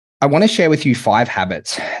I want to share with you 5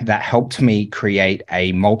 habits that helped me create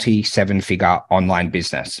a multi-7-figure online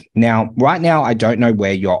business. Now, right now, I don't know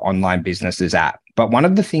where your online business is at, but one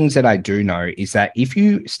of the things that I do know is that if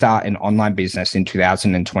you start an online business in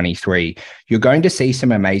 2023, you're going to see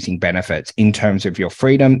some amazing benefits in terms of your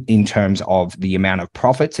freedom, in terms of the amount of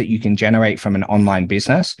profits that you can generate from an online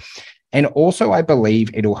business. And also, I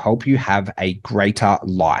believe it'll help you have a greater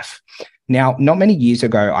life. Now, not many years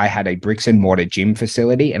ago, I had a bricks and mortar gym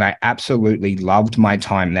facility, and I absolutely loved my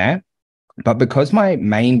time there. But because my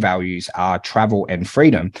main values are travel and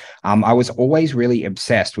freedom, I was always really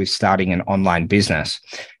obsessed with starting an online business.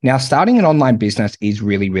 Now, starting an online business is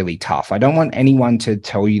really, really tough. I don't want anyone to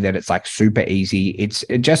tell you that it's like super easy. It's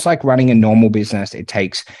just like running a normal business. It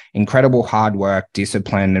takes incredible hard work,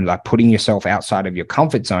 discipline, and like putting yourself outside of your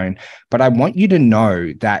comfort zone. But I want you to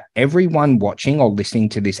know that everyone watching or listening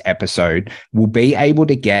to this episode will be able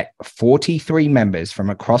to get 43 members from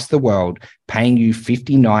across the world paying you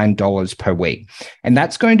 $59 per week. And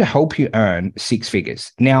that's going to help you earn 6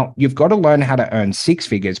 figures. Now, you've got to learn how to earn 6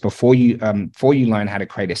 figures before you learn how to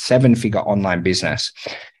create a 7-figure online business.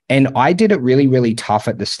 And I did it really, really tough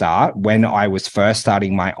at the start when I was first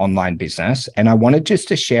starting my online business. And I wanted just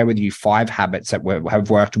to share with you 5 habits that have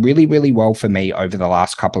worked really, really well for me over the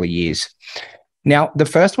last couple of years. Now, the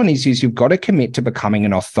first one is you've got to commit to becoming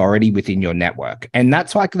an authority within your network. And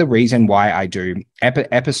that's like the reason why I do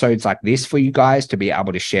episodes like this for you guys, to be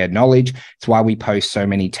able to share knowledge. It's why we post so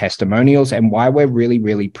many testimonials and why we're really,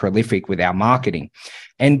 really prolific with our marketing.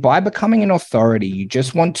 And by becoming an authority, you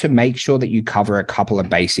just want to make sure that you cover a couple of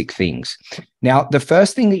basic things. Now, the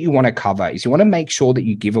first thing that you want to cover is you want to make sure that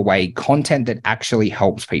you give away content that actually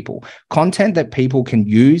helps people, content that people can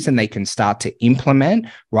use and they can start to implement,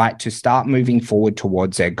 right, to start moving forward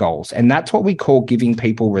towards their goals. And that's what we call giving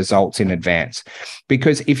people results in advance.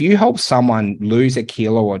 Because if you help someone lose a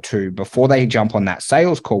kilo or 2 before they jump on that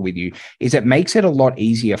sales call with you, is it makes it a lot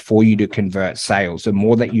easier for you to convert sales the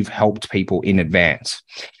more that you've helped people in advance.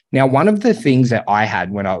 Now, one of the things that I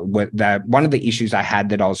had one of the issues I had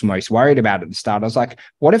that I was most worried about at the start, I was like,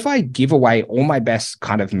 what if I give away all my best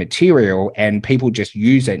kind of material and people just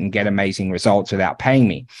use it and get amazing results without paying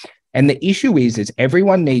me? And the issue is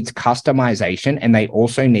everyone needs customization and they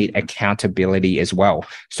also need accountability as well.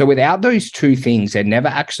 So without those 2 things, they're never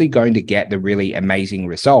actually going to get the really amazing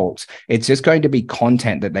results. It's just going to be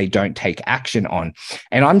content that they don't take action on.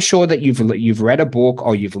 And I'm sure that you've read a book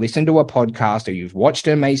or you've listened to a podcast or you've watched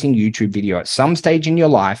an amazing YouTube video at some stage in your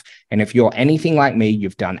life. And if you're anything like me,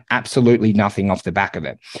 you've done absolutely nothing off the back of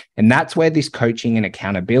it. And that's where this coaching and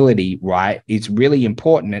accountability, right, is really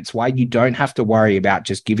important. It's why you don't have to worry about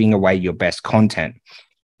just giving away your best content.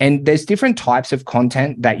 And there's different types of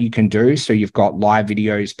content that you can do. So you've got live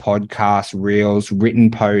videos, podcasts, reels, written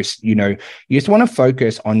posts. You just want to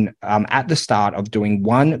focus on at the start of doing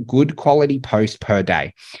 1 good quality post per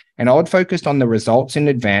day. And I would focus on the results in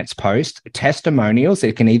advance post, testimonials.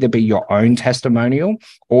 It can either be your own testimonial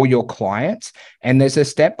or your clients. And there's a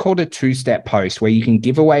step called a 2-step post where you can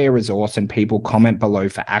give away a resource and people comment below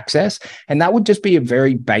for access. And that would just be a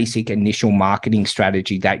very basic initial marketing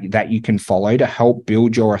strategy that you can follow to help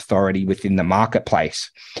build your authority within the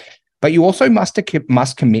marketplace. But you also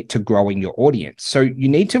must commit to growing your audience. So you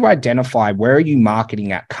need to identify, where are you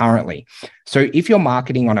marketing at currently? So if you're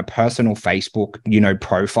marketing on a personal Facebook,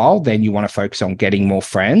 profile, then you want to focus on getting more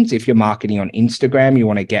friends. If you're marketing on Instagram, you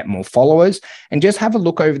want to get more followers, and just have a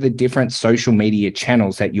look over the different social media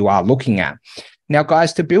channels that you are looking at. Now,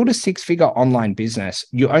 guys, to build a 6-figure online business,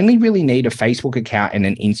 you only really need a Facebook account and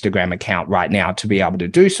an Instagram account right now to be able to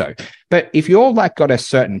do so. But if you're got a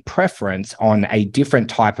certain preference on a different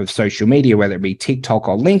type of social media, whether it be TikTok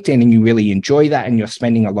or LinkedIn, and you really enjoy that and you're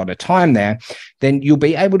spending a lot of time there, then you'll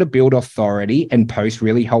be able to build authority and post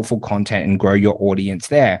really helpful content and grow your audience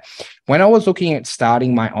there. When I was looking at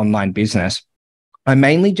starting my online business, I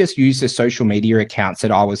mainly just used the social media accounts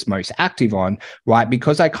that I was most active on, right?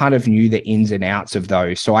 Because I kind of knew the ins and outs of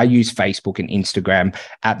those. So I used Facebook and Instagram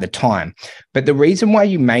at the time. But the reason why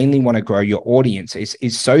you mainly want to grow your audience is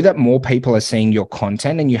so that more people are seeing your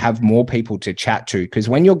content and you have more people to chat to. Because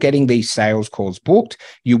when you're getting these sales calls booked,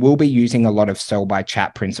 you will be using a lot of sell by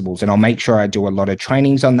chat principles. And I'll make sure I do a lot of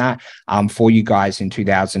trainings on that for you guys in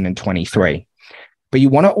 2023. But you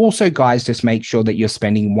want to also, guys, just make sure that you're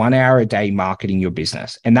spending 1 hour a day marketing your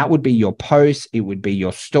business. And that would be your posts, it would be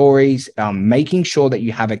your stories, making sure that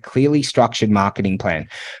you have a clearly structured marketing plan.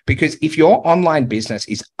 Because if your online business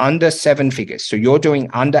is under 7 figures, so you're doing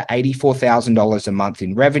under $84,000 a month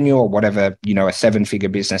in revenue, or whatever, a 7-figure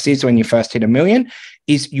business is when you first hit $1 million,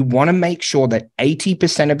 is you want to make sure that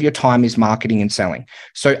 80% of your time is marketing and selling.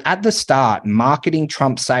 So at the start, marketing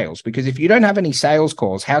trumps sales, because if you don't have any sales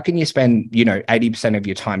calls, how can you spend, 80% of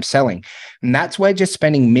your time selling? And that's where just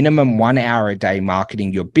spending minimum 1 hour a day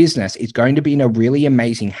marketing your business is going to be a really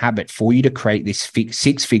amazing habit for you to create this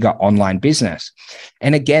 6-figure online business.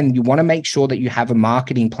 And again, you want to make sure that you have a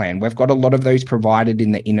marketing plan. We've got a lot of those provided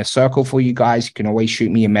in the inner circle for you guys. You can always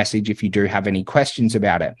shoot me a message if you do have any questions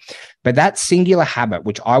about it. But that singular habit,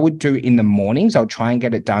 which I would do in the mornings, I'll try and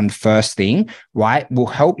get it done first thing, right, will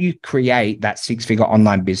help you create that 6-figure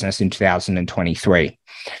online business in 2023.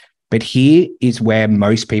 But here is where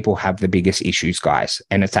most people have the biggest issues, guys,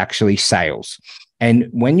 and it's actually sales. And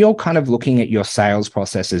when you're kind of looking at your sales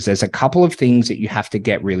processes, there's a couple of things that you have to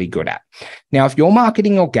get really good at. Now, if you're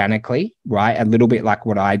marketing organically, right, a little bit like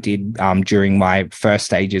what I did during my first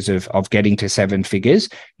stages of getting to 7 figures,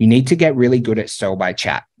 you need to get really good at sell by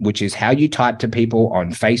chat, which is how you type to people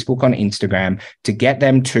on Facebook, on Instagram, to get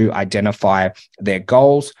them to identify their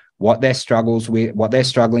goals, what they're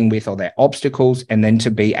struggling with, or their obstacles, and then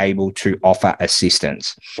to be able to offer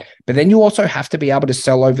assistance. But then you also have to be able to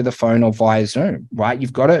sell over the phone or via Zoom, right?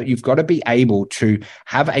 You've got to be able to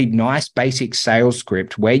have a nice basic sales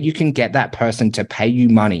script where you can get that person to pay you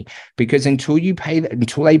money, because until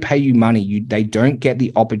they pay you money, they don't get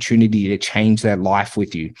the opportunity to change their life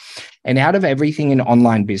with you. And out of everything in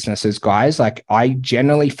online businesses, guys, like I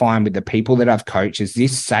generally find with the people that I've coached is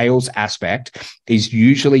this sales aspect is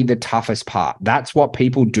usually the toughest part. That's what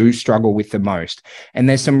people do struggle with the most. And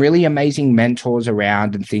there's some really amazing mentors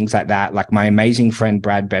around and things like that. Like my amazing friend,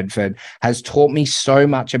 Brad Bedford, has taught me so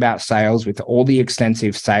much about sales with all the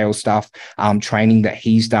extensive sales stuff, training that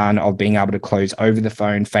he's done of being able to close over the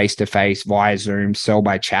phone, face-to-face, via Zoom, sell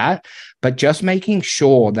by chat. But just making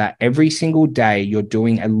sure that every single day you're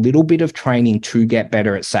doing a little bit of training to get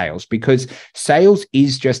better at sales, because sales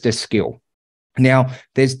is just a skill. Now,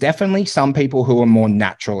 there's definitely some people who are more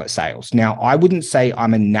natural at sales. Now, I wouldn't say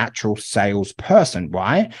I'm a natural salesperson,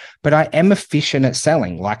 right? But I am efficient at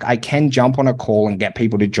selling. Like I can jump on a call and get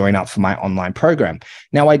people to join up for my online program.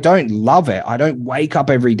 Now, I don't love it. I don't wake up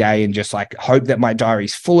every day and just like hope that my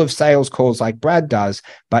diary's full of sales calls like Brad does,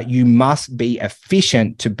 but you must be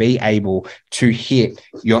efficient to be able to hit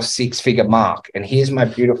your 6-figure mark. And here's my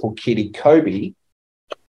beautiful kitty, Kobe,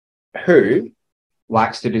 who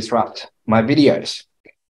likes to disrupt my videos.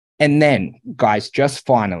 And then, guys, just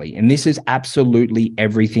finally, and this is absolutely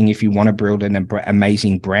everything if you want to build an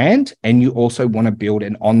amazing brand and you also want to build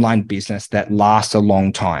an online business that lasts a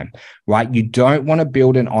long time, right? You don't want to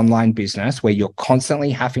build an online business where you're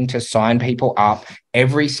constantly having to sign people up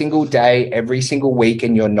every single day, every single week,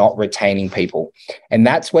 and you're not retaining people. And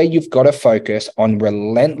that's where you've got to focus on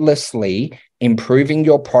relentlessly improving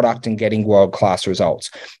your product and getting world-class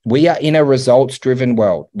results. We are in a results-driven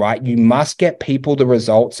world, right? You must get people the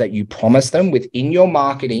results that you promise them within your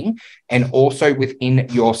marketing and also within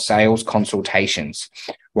your sales consultations,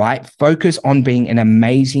 right? Focus on being an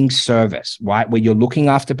amazing service, right? Where you're looking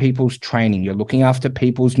after people's training, you're looking after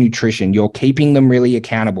people's nutrition, you're keeping them really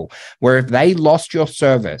accountable. Where if they lost your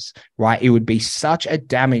service, right, it would be such a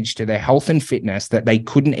damage to their health and fitness that they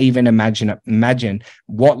couldn't even imagine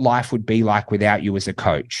what life would be like without you as a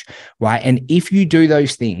coach, right? And if you do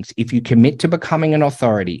those things, if you commit to becoming an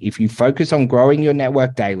authority, if you focus on growing your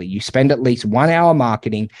network daily, you spend at least 1 hour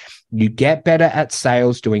marketing, you get better at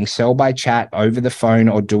sales, doing sell by chat over the phone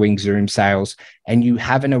or doing Zoom sales, and you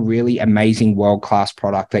having a really amazing world-class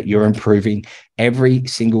product that you're improving every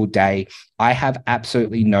single day, I have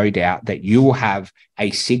absolutely no doubt that you will have a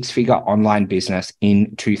 6-figure online business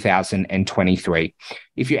in 2023.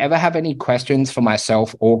 If you ever have any questions for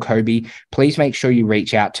myself or Kobe, please make sure you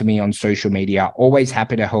reach out to me on social media. Always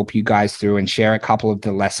happy to help you guys through and share a couple of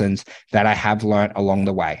the lessons that I have learned along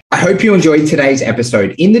the way. I hope you enjoyed today's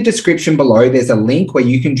episode. In the description below, there's a link where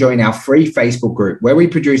you can join our free Facebook group where we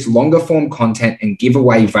produce longer form content and give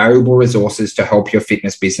away valuable resources to help your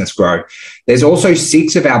fitness business grow. There's also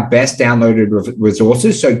 6 of our best downloaded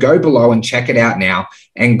resources, so go below and check it out now.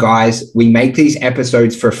 And guys, we make these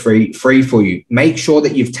episodes for free for you. Make sure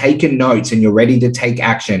that you've taken notes and you're ready to take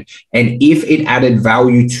action. And if it added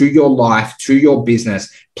value to your life, to your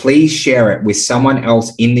business, please share it with someone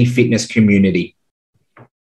else in the fitness community.